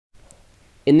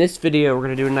In this video, we're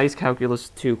going to do a nice Calculus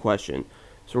 2 question.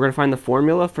 So we're going to find the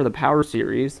formula for the power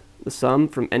series, the sum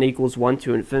from n equals 1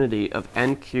 to infinity of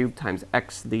n cubed times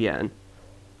x to the n.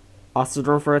 Also,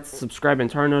 don't forget to subscribe and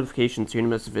turn on notifications so you don't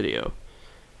miss a video.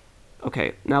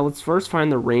 Okay, now let's first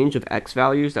find the range of x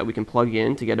values that we can plug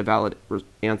in to get a valid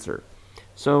answer.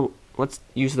 So let's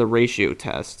use the ratio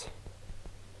test.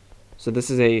 So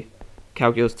this is a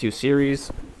Calculus 2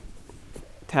 series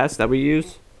test that we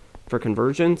use for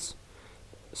convergence.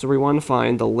 So we want to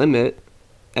find the limit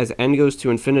as n goes to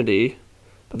infinity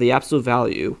of the absolute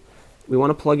value. We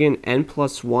want to plug in n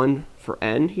plus 1 for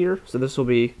n here. So this will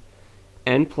be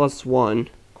n plus 1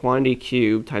 quantity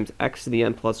cubed times x to the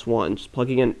n plus 1. Just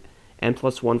plugging in n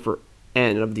plus 1 for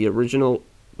n of the original,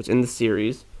 which in the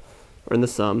series, or in the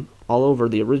sum, all over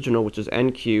the original, which is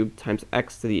n cubed times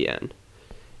x to the n.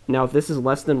 Now if this is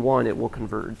less than 1, it will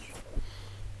converge.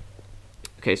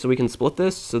 Okay, so we can split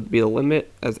this, so it'd be the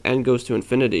limit as n goes to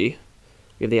infinity.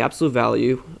 We have the absolute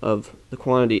value of the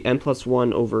quantity n plus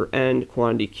 1 over n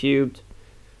quantity cubed,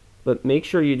 but make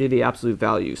sure you do the absolute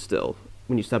value still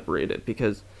when you separate it,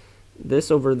 because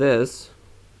this over this,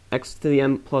 x to the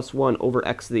n plus 1 over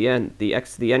x to the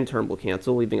x to the n term will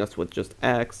cancel, leaving us with just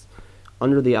x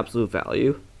under the absolute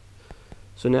value.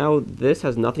 So now this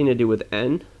has nothing to do with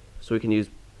n, so we can use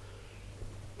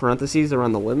parentheses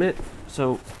around the limit.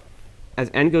 So as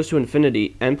n goes to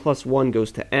infinity, n plus 1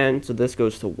 goes to n, so this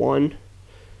goes to 1,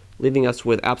 leaving us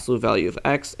with absolute value of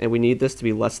x, and we need this to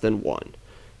be less than 1.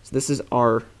 So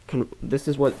this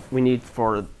is what we need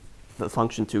for the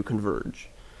function to converge.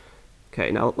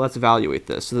 Okay, now let's evaluate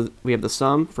this. So we have the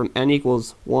sum from n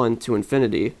equals 1 to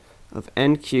infinity of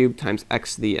n cubed times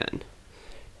x to the n.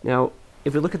 Now,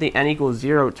 if we look at the n equals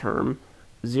 0 term,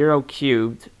 0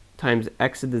 cubed times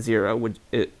x to the 0, which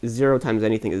 0 times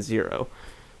anything is 0.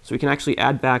 So we can actually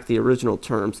add back the original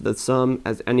term, so the sum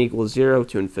as n equals 0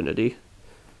 to infinity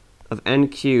of n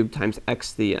cubed times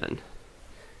x to the n.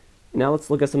 Now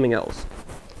let's look at something else.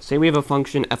 Say we have a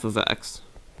function f of x.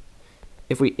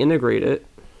 If we integrate it,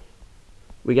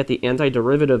 we get the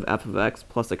antiderivative f of x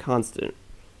plus a constant.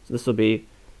 So this will be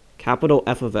capital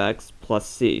F of x plus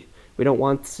c. We don't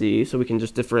want c, so we can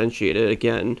just differentiate it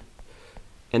again,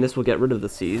 and this will get rid of the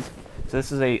c's. So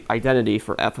this is a identity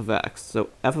for f of x. So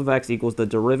f of x equals the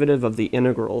derivative of the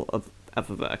integral of f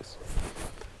of x.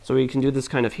 So we can do this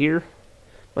kind of here,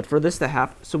 but for this to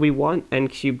happen, so we want n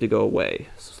cubed to go away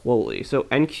slowly. So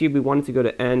n cubed, we want it to go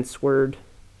to n squared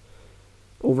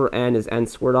over n is n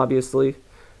squared, obviously.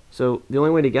 So the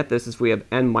only way to get this is if we have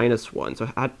n minus 1.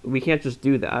 So we can't just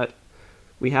do that.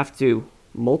 We have to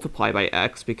multiply by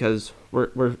x because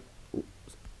we're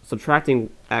subtracting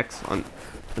x on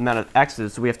the amount of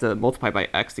x's, so we have to multiply by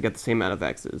x to get the same amount of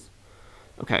x's.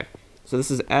 Okay, so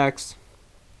this is x.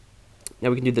 Now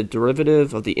we can do the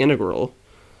derivative of the integral,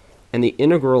 and the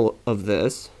integral of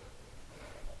this,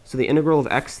 so the integral of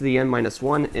x to the n minus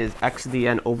 1 is x to the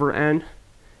n over n,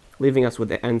 leaving us with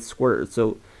the n squared.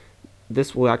 So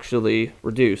this will actually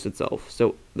reduce itself.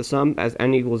 So the sum as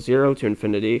n equals 0 to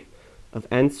infinity of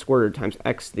n squared times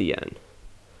x to the n.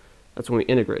 That's when we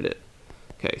integrate it.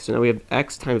 Okay, so now we have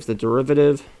x times the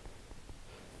derivative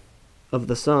of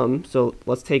the sum. So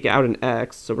let's take out an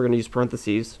x. So we're going to use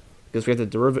parentheses because we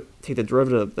have to take the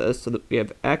derivative of this. So that we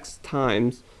have x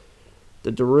times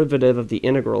the derivative of the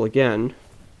integral again,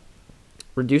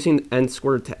 reducing n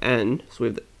squared to n. So we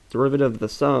have the derivative of the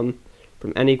sum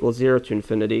from n equals 0 to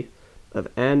infinity of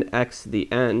n x to the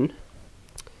n.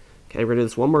 Okay, we're going to do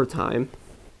this one more time.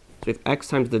 So we have x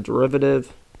times the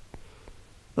derivative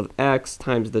of x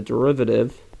times the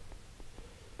derivative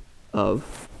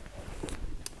of,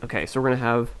 okay, so we're going to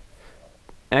have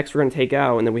x we're going to take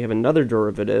out, and then we have another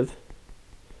derivative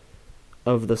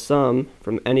of the sum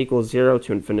from n equals 0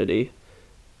 to infinity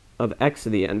of x to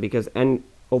the n, because n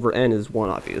over n is 1,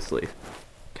 obviously.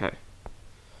 Okay.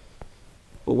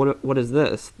 Well, what is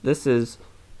this? This is,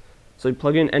 so you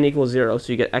plug in n equals 0,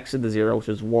 so you get x to the 0, which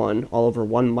is 1, all over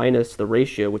 1 minus the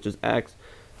ratio, which is x.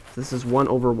 So this is 1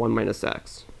 over 1 minus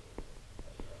x.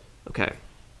 Okay.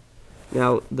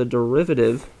 Now, the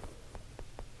derivative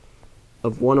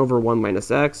of 1 over 1 minus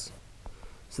x,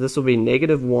 so this will be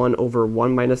negative 1 over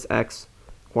 1 minus x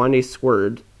quantity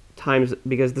squared times,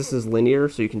 because this is linear,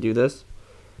 so you can do this,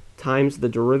 times the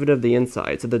derivative of the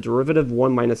inside. So the derivative of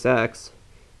 1 minus x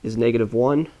is negative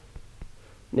 1.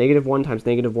 Negative 1 times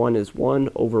negative 1 is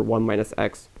 1 over 1 minus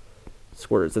x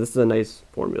squared. So this is a nice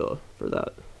formula for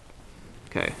that.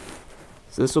 Okay,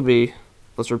 so this will be,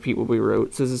 let's repeat what we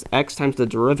wrote. So this is x times the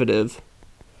derivative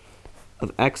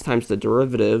of x times the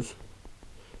derivative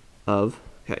of,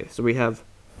 okay, so we have,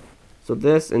 so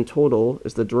this in total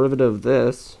is the derivative of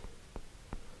this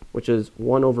which is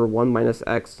 1 over 1 minus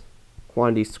x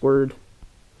quantity squared.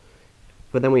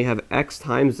 But then we have x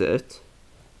times it.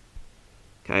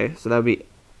 Okay, so that would be,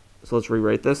 so let's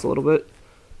rewrite this a little bit.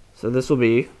 So this will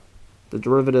be the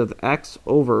derivative of x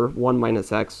over 1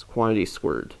 minus x quantity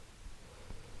squared.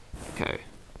 Okay,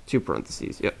 two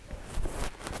parentheses, yep.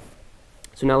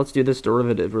 So now let's do this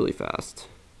derivative really fast.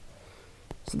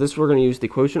 So this we're going to use the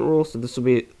quotient rule, so this will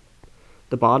be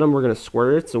the bottom, we're going to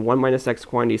square it, so 1 minus x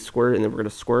quantity squared, and then we're going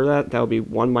to square that. That will be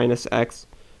 1 minus x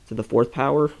to the fourth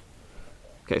power.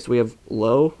 Okay, so we have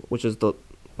low, which is the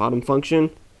bottom function,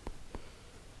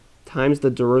 times the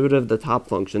derivative of the top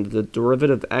function. The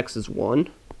derivative of x is 1,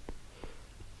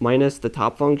 minus the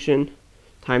top function,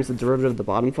 times the derivative of the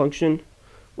bottom function,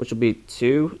 which will be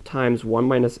 2 times 1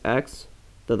 minus x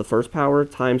to the first power,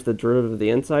 times the derivative of the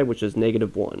inside, which is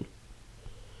negative 1.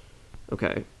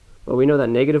 Okay, but we know that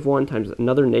negative 1 times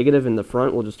another negative in the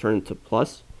front will just turn into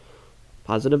plus,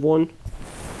 positive 1.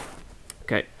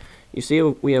 Okay, you see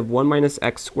we have 1 minus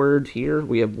x squared here,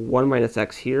 we have 1 minus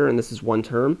x here, and this is one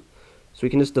term. So we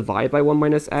can just divide by 1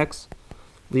 minus x,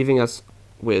 leaving us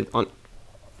with,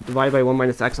 divide by 1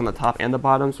 minus x on the top and the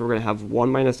bottom, so we're going to have 1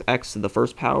 minus x to the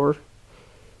first power,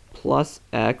 plus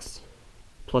x,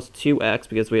 plus 2x,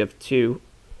 because we have 2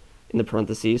 in the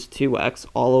parentheses, 2x,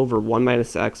 all over 1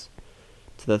 minus x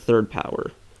to the third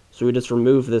power. So we just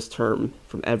remove this term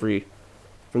from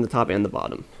the top and the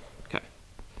bottom. Okay.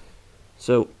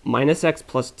 So minus x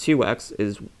plus 2x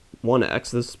is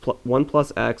 1x. This is 1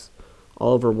 plus x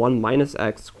all over 1 minus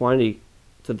x quantity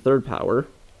to the third power.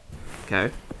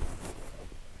 Okay.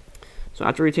 So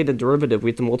after we take the derivative,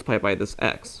 we have to multiply it by this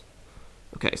x.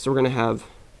 Okay, so we're going to have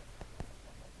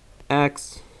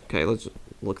x. Okay, let's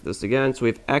look at this again. So we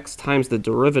have x times the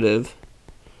derivative.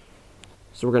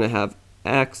 So we're going to have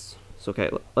x. So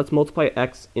okay, let's multiply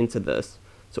x into this.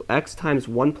 So x times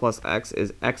 1 plus x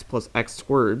is x plus x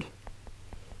squared,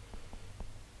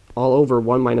 all over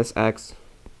 1 minus x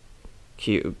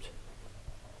cubed.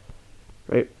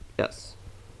 Right? Yes.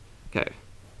 Okay.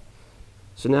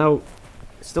 So now,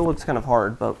 it still looks kind of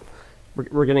hard, but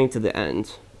we're getting to the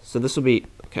end. So this will be,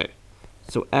 okay,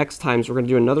 so x times, we're going to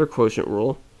do another quotient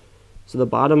rule. So the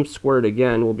bottom squared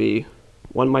again will be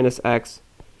 1 minus x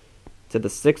to the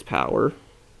sixth power.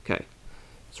 Okay,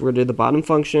 so we're going to do the bottom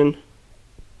function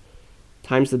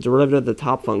times the derivative of the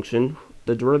top function.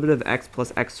 The derivative of x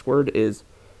plus x squared is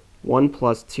 1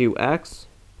 plus 2x.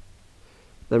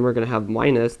 Then we're going to have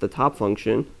minus the top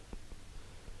function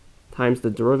times the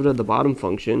derivative of the bottom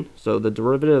function. So the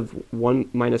derivative of 1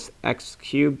 minus x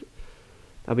cubed,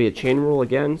 that'll be a chain rule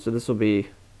again. So this will be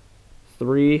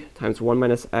 3 times 1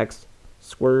 minus x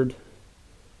squared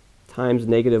times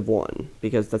negative 1,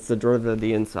 because that's the derivative of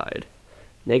the inside.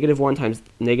 Negative 1 times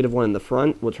negative 1 in the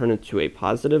front will turn into a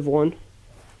positive 1,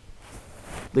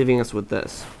 leaving us with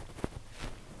this.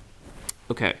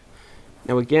 Okay,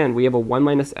 now again, we have a 1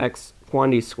 minus x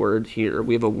quantity squared here.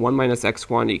 We have a 1 minus x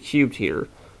quantity cubed here.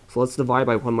 So let's divide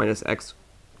by 1 minus x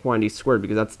quantity squared,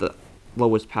 because that's the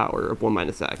lowest power of 1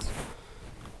 minus x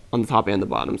on the top and the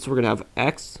bottom. So we're going to have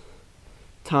x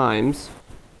times,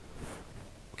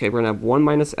 okay, we're going to have 1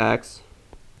 minus x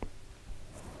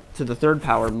to the third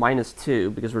power minus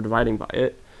 2, because we're dividing by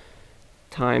it,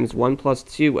 times 1 plus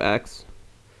 2x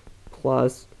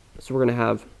plus, so we're going to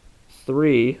have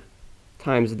 3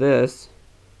 times this,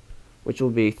 which will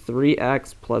be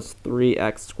 3x plus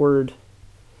 3x squared.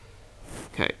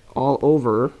 Okay, all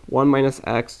over 1 minus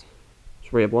x, so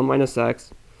we have 1 minus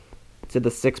x to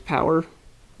the sixth power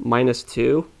minus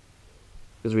 2,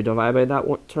 because we divide by that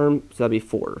one term, so that'd be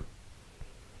 4.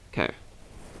 Okay,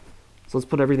 so let's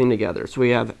put everything together. So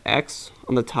we have x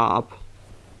on the top,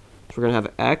 so we're going to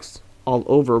have x all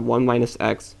over 1 minus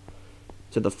x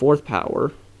to the fourth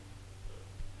power.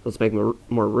 Let's make more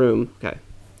room. Okay,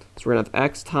 so we're going to have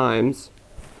x times,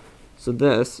 so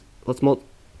this, let's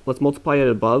multiply it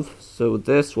above. So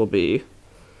this will be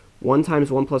 1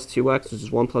 times 1 plus 2x, which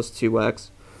is 1 plus 2x,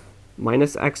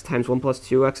 minus x times 1 plus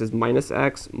 2x is minus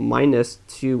x minus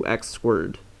 2x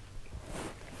squared.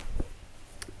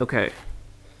 Okay.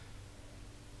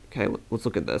 Okay, let's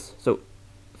look at this. So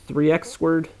 3x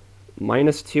squared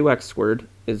minus 2x squared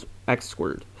is x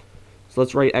squared. So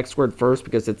let's write x squared first,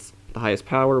 because it's the highest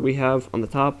power we have on the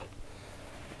top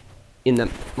in the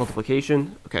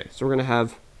multiplication. Okay, so we're going to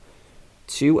have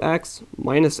 2x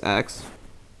minus x,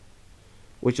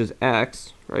 which is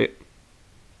x, right?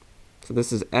 So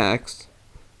this is x,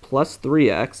 plus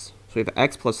 3x. So we have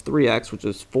x plus 3x, which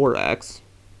is 4x.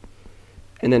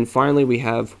 And then finally we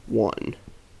have 1.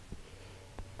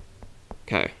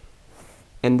 Okay.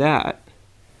 And that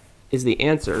is the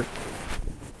answer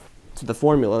to the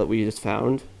formula that we just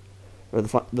found or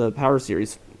the power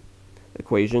series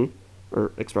equation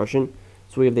or expression.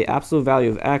 So we have the absolute value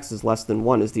of x is less than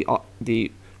 1 is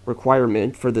the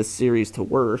requirement for this series to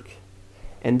work.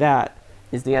 And that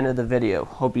is the end of the video.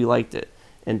 Hope you liked it.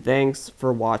 And thanks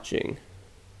for watching.